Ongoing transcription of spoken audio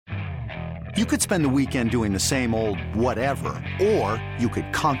You could spend the weekend doing the same old whatever, or you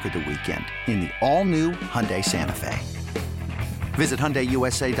could conquer the weekend in the all-new Hyundai Santa Fe. Visit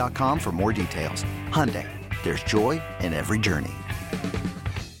HyundaiUSA.com for more details. Hyundai, there's joy in every journey.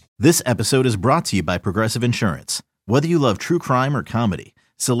 This episode is brought to you by Progressive Insurance. Whether you love true crime or comedy,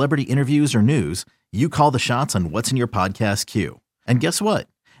 celebrity interviews or news, you call the shots on what's in your podcast queue. And guess what?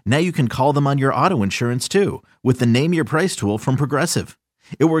 Now you can call them on your auto insurance too with the Name Your Price tool from Progressive.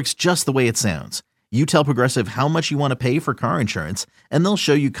 It works just the way it sounds. You tell Progressive how much you want to pay for car insurance, and they'll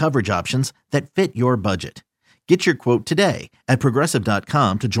show you coverage options that fit your budget. Get your quote today at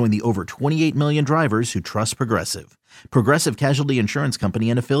Progressive.com to join the over 28 million drivers who trust Progressive. Progressive Casualty Insurance Company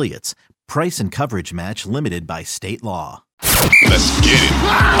and Affiliates. Price and coverage match limited by state law. Let's get it.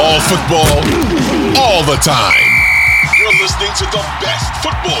 All football, all the time. You're listening to the best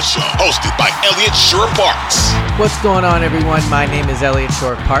football show, hosted by Elliott Shore-Parks. What's going on, everyone? My name is Elliott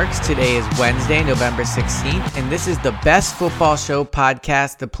Shore-Parks. Today is Wednesday, November 16th, and this is the Best Football Show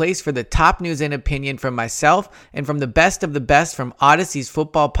podcast, the place for the top news and opinion from myself and from the best of the best from Odyssey's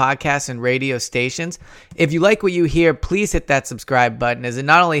football podcasts and radio stations. If you like what you hear, please hit that subscribe button, as it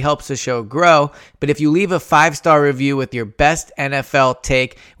not only helps the show grow, but if you leave a 5-star review with your best NFL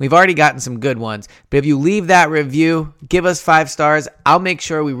take, we've already gotten some good ones, but if you leave that review, give us 5 stars. I'll make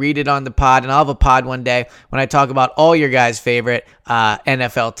sure we read it on the pod, and I'll have a pod one day when I talk about all your guys' favorite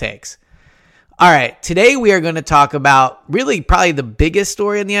NFL takes. All right, today we are going to talk about really probably the biggest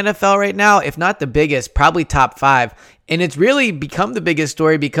story in the NFL right now, if not the biggest, probably top 5. And it's really become the biggest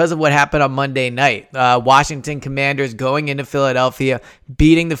story because of what happened on Monday night. Washington Commanders going into Philadelphia,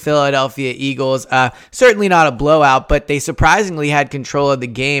 beating the Philadelphia Eagles. Certainly not a blowout, but they surprisingly had control of the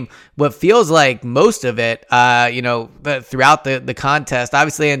game. What feels like most of it, throughout the contest.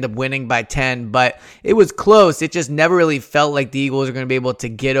 Obviously, they ended up winning by 10, but it was close. It just never really felt like the Eagles are going to be able to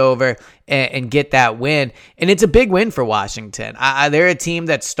get over and get that win. And it's a big win for Washington. They're a team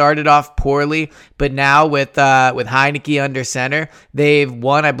that started off poorly, but now with Heinicke under center, they've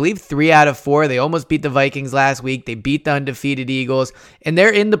won, I believe, 3 out of 4. They almost beat the Vikings last week. They beat the undefeated Eagles, and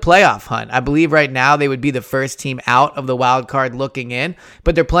they're in the playoff hunt. I believe right now they would be the first team out of the wild card looking in,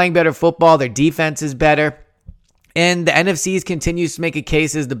 but they're playing better football. Their defense is better. And the NFC continues to make a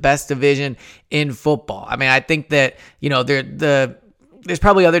case as the best division in football. I mean, I think that, there's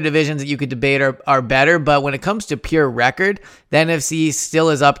probably other divisions that you could debate are better, but when it comes to pure record, the NFC still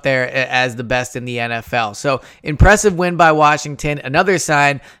is up there as the best in the NFL. So impressive win by Washington. Another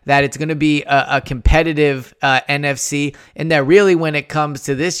sign that it's going to be a competitive NFC, and that really when it comes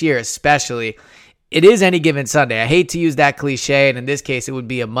to this year especially, it is any given Sunday. I hate to use that cliche, and in this case, it would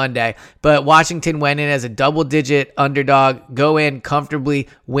be a Monday. But Washington went in as a double-digit underdog, go in comfortably,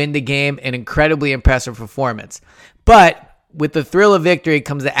 win the game, an incredibly impressive performance. But with the thrill of victory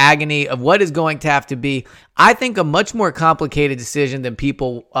comes the agony of what is going to have to be, I think, a much more complicated decision than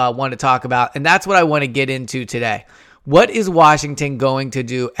people want to talk about, and that's what I want to get into today. What is Washington going to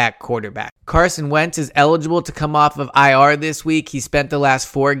do at quarterback? Carson Wentz is eligible to come off of IR this week. He spent the last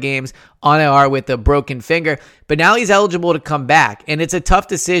 4 games on IR with a broken finger, but now he's eligible to come back. And it's a tough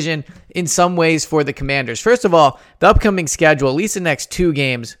decision in some ways for the Commanders. First of all, the upcoming schedule, at least the next 2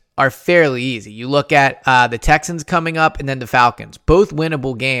 games, are fairly easy. You look at the Texans coming up and then the Falcons. Both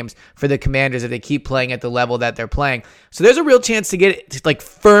winnable games for the Commanders if they keep playing at the level that they're playing. So there's a real chance to get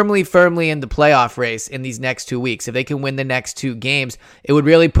firmly in the playoff race in these next 2 weeks. If they can win the next 2 games, it would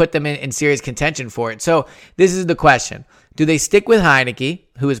really put them in serious contention for it. So this is the question. Do they stick with Heinicke,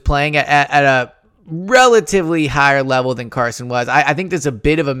 who is playing at a relatively higher level than Carson was? I think there's a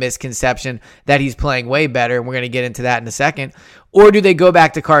bit of a misconception that he's playing way better, and we're going to get into that in a second. Or do they go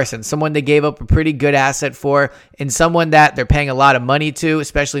back to Carson, someone they gave up a pretty good asset for, and someone that they're paying a lot of money to,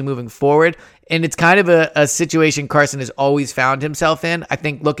 especially moving forward? And it's kind of a situation Carson has always found himself in. I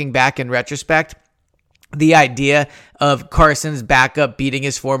think looking back in retrospect, the idea of Carson's backup beating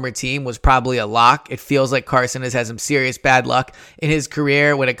his former team was probably a lock. It feels like Carson has had some serious bad luck in his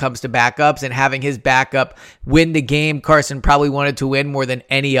career when it comes to backups, and having his backup win the game Carson probably wanted to win more than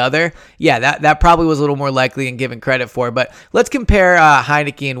any other. Yeah, that probably was a little more likely than given credit for. But let's compare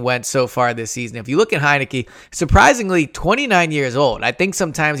Heinicke and Wentz so far this season. If you look at Heinicke, surprisingly 29 years old. I think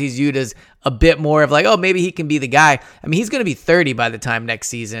sometimes he's viewed as a bit more of maybe he can be the guy. I mean, he's going to be 30 by the time next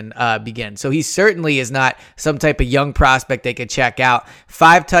season begins. So he certainly is not some type of young prospect they could check out.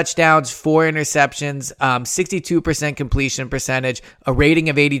 5 touchdowns, 4 interceptions, 62% completion percentage, a rating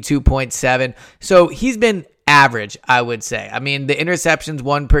of 82.7. So he's been average, I would say. I mean, the interceptions,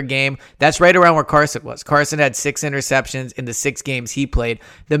 1 per game, that's right around where Carson was. Carson had 6 interceptions in the 6 games he played.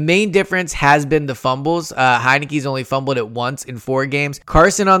 The main difference has been the fumbles. Heinicke's only fumbled it once in 4 games.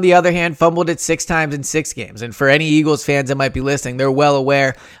 Carson, on the other hand, fumbled it 6 times in 6 games. And for any Eagles fans that might be listening, they're well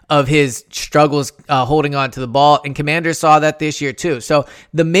aware of his struggles holding on to the ball. And Commanders saw that this year too. So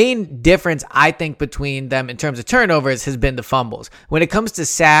the main difference, I think, between them in terms of turnovers has been the fumbles. When it comes to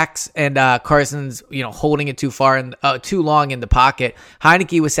sacks and Carson's, holding it too long in the pocket,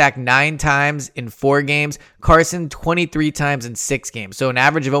 Heinicke was sacked 9 times in 4 games. Carson 23 times in 6 games. So an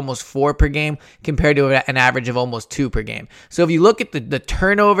average of almost 4 per game compared to an average of almost 2 per game. So if you look at the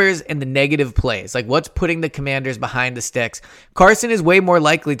turnovers and the negative plays, like what's putting the Commanders behind the sticks, Carson is way more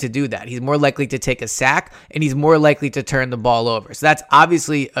likely to do that. He's more likely to take a sack and he's more likely to turn the ball over. So that's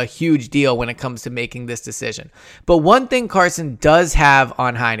obviously a huge deal when it comes to making this decision. But one thing Carson does have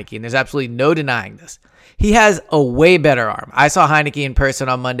on Heinicke, and there's absolutely no denying this, he has a way better arm. I saw Heinicke in person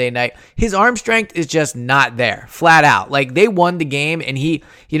on Monday night. His arm strength is just not there, flat out. Like, they won the game and he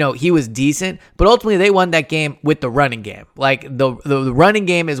was decent, but ultimately they won that game with the running game. Like, the running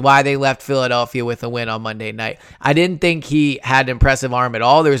game is why they left Philadelphia with a win on Monday night. I didn't think he had an impressive arm at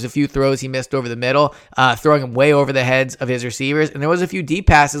all. There was a few throws he missed over the middle, throwing him way over the heads of his receivers, and there was a few deep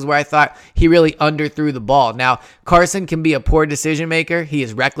passes where I thought he really underthrew the ball. Now, Carson can be a poor decision maker. He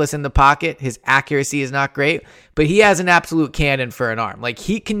is reckless in the pocket. His accuracy is not great, but he has an absolute cannon for an arm. Like,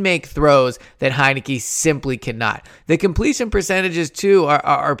 he can make throws that Heinicke simply cannot. The completion percentages too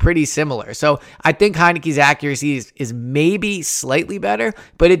are pretty similar. So I think Heinicke's accuracy is maybe slightly better,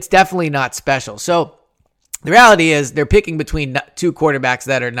 but it's definitely not special. So the reality is they're picking between 2 quarterbacks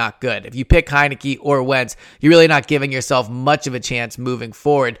that are not good. If you pick Heinicke or Wentz, you're really not giving yourself much of a chance moving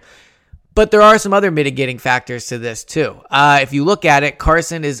forward. But there are some other mitigating factors to this too. If you look at it,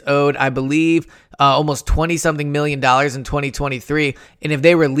 Carson is owed, I believe, almost $20-something million in 2023. And if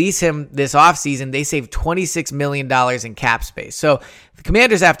they release him this offseason, they save $26 million in cap space. So the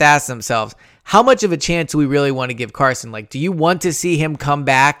Commanders have to ask themselves, how much of a chance do we really want to give Carson? Like, do you want to see him come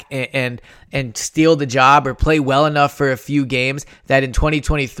back and steal the job or play well enough for a few games that in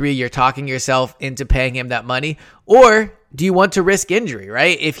 2023 you're talking yourself into paying him that money? Or do you want to risk injury,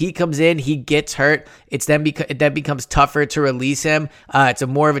 right? If he comes in, he gets hurt, it then becomes tougher to release him. It's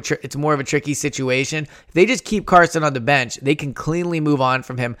more of a tricky situation. If they just keep Carson on the bench, they can cleanly move on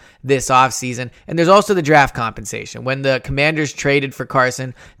from him this offseason. And there's also the draft compensation. When the Commanders traded for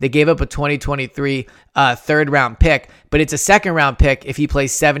Carson, they gave up a 2023 third-round pick, but it's a second-round pick if he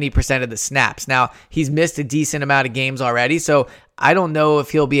plays 70% of the snaps. Now, he's missed a decent amount of games already, so I don't know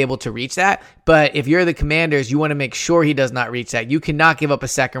if he'll be able to reach that, but if you're the Commanders, you want to make sure he does not reach that. You cannot give up a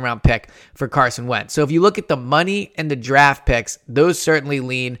second-round pick for Carson Wentz. So if you look at the money and the draft picks, those certainly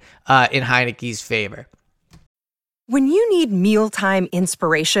lean in Heinicke's favor. When you need mealtime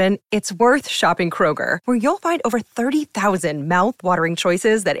inspiration, it's worth shopping Kroger, where you'll find over 30,000 mouth-watering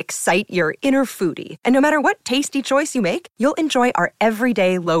choices that excite your inner foodie. And no matter what tasty choice you make, you'll enjoy our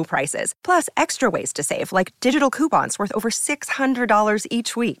everyday low prices, plus extra ways to save, like digital coupons worth over $600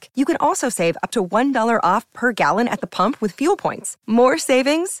 each week. You can also save up to $1 off per gallon at the pump with fuel points. More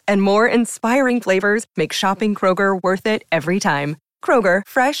savings and more inspiring flavors make shopping Kroger worth it every time. Kroger,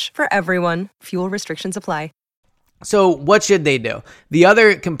 fresh for everyone. Fuel restrictions apply. So what should they do? The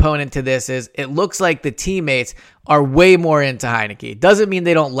other component to this is it looks like the teammates are way more into Heinicke. It doesn't mean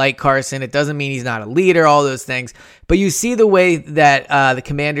they don't like Carson. It doesn't mean he's not a leader, all those things. But you see the way that the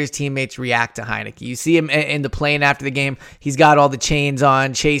Commanders' teammates react to Heinicke. You see him in the plane after the game. He's got all the chains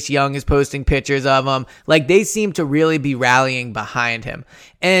on. Chase Young is posting pictures of him. Like, they seem to really be rallying behind him.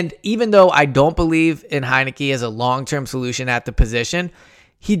 And even though I don't believe in Heinicke as a long-term solution at the position,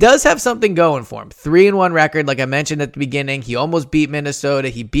 he does have something going for him. 3-1 record, like I mentioned at the beginning. He almost beat Minnesota.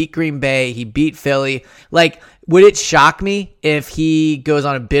 He beat Green Bay. He beat Philly. Like, would it shock me if he goes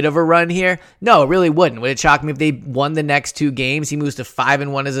on a bit of a run here? No, it really wouldn't. Would it shock me if they won the next 2 games? He moves to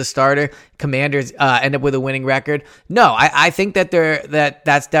 5-1 as a starter. Commanders end up with a winning record. No, I think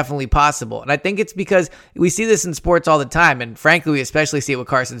that's definitely possible. And I think it's because we see this in sports all the time. And frankly, we especially see it with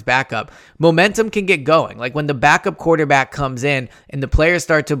Carson's backup. Momentum can get going. Like, when the backup quarterback comes in and the players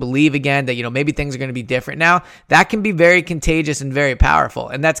start to believe again that, maybe things are going to be different now, that can be very contagious and very powerful.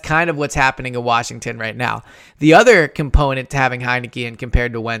 And that's kind of what's happening in Washington right now. The other component to having Heinicke in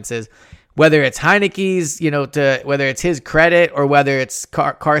compared to Wentz is whether it's Heinicke's, whether it's his credit or whether it's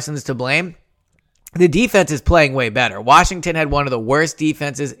Carson's to blame. the defense is playing way better. Washington had one of the worst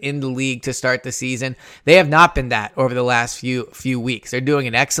defenses in the league to start the season. They have not been that over the last few weeks. They're doing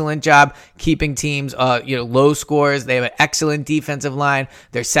an excellent job keeping teams, low scores. They have an excellent defensive line.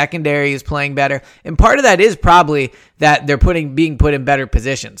 Their secondary is playing better. And part of that is probably that they're being put in better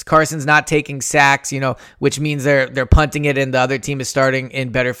positions. Carson's not taking sacks, which means they're punting it and the other team is starting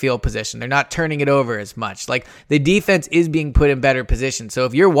in better field position. They're not turning it over as much. Like, the defense is being put in better position. So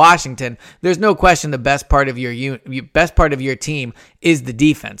if you're Washington, there's no question the best part of your team is the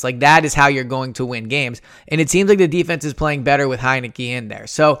defense. Like, that is how you're going to win games. And it seems like the defense is playing better with Heinicke in there.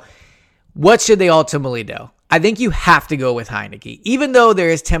 So what should they ultimately do? I think you have to go with Heinicke. Even though there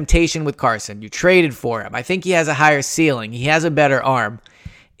is temptation with Carson, you traded for him. I think he has a higher ceiling. He has a better arm.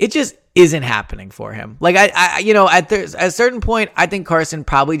 It just isn't happening for him. Like, at a certain point, I think Carson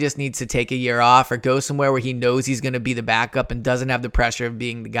probably just needs to take a year off or go somewhere where he knows he's going to be the backup and doesn't have the pressure of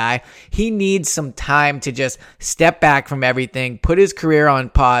being the guy. He needs some time to just step back from everything, put his career on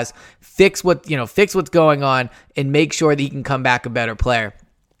pause, fix what's going on, and make sure that he can come back a better player.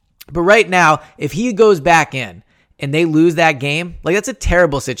 But right now, if he goes back in and they lose that game, like, that's a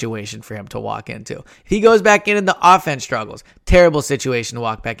terrible situation for him to walk into. If he goes back in and the offense struggles, terrible situation to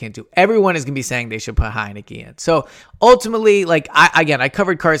walk back into. Everyone is going to be saying they should put Heinicke in. So ultimately, like, I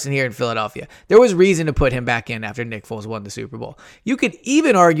covered Carson here in Philadelphia. There was reason to put him back in after Nick Foles won the Super Bowl. You could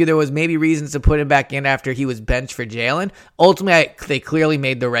even argue there was maybe reasons to put him back in after he was benched for Jalen. Ultimately, they clearly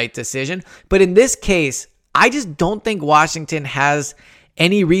made the right decision. But in this case, I just don't think Washington has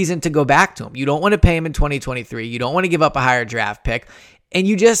any reason to go back to him. You don't want to pay him in 2023. You don't want to give up a higher draft pick. And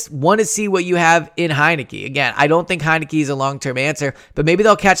you just want to see what you have in Heinicke. Again, I don't think Heinicke is a long-term answer, but maybe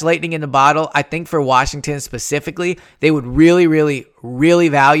they'll catch lightning in the bottle. I think for Washington specifically, they would really, really, really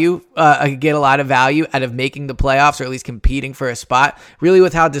get a lot of value out of making the playoffs, or at least competing for a spot. Really,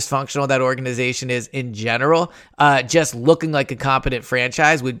 with how dysfunctional that organization is in general, just looking like a competent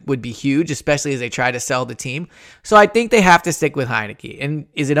franchise would be huge, especially as they try to sell the team. So I think they have to stick with Heinicke. And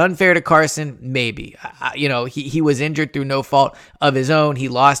is it unfair to Carson? Maybe. He was injured through no fault of his own. He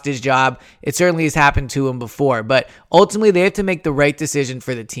lost his job. It certainly has happened to him before, but ultimately they have to make the right decision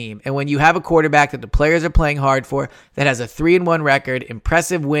for the team. And when you have a quarterback that the players are playing hard for, that has a 3-1 record,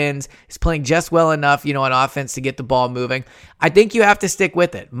 impressive wins, is playing just well enough, on offense to get the ball moving, I think you have to stick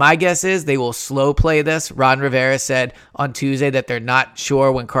with it. My guess is they will slow play this. Ron Rivera said on Tuesday that they're not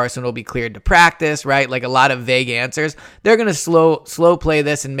sure when Carson will be cleared to practice, right? Like, a lot of vague answers. They're going to slow play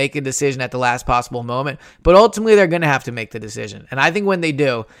this and make a decision at the last possible moment. But ultimately, they're going to have to make the decision. And I think when they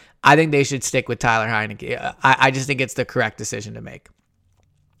do, I think they should stick with Tyler Heinicke. I just think it's the correct decision to make.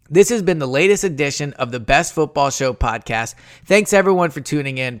 This has been the latest edition of the Best Football Show podcast. Thanks everyone for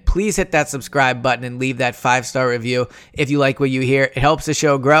tuning in. Please hit that subscribe button and leave that 5-star review if you like what you hear. It helps the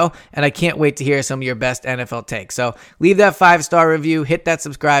show grow, and I can't wait to hear some of your best NFL takes. So leave that 5-star review, hit that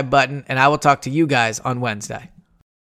subscribe button, and I will talk to you guys on Wednesday.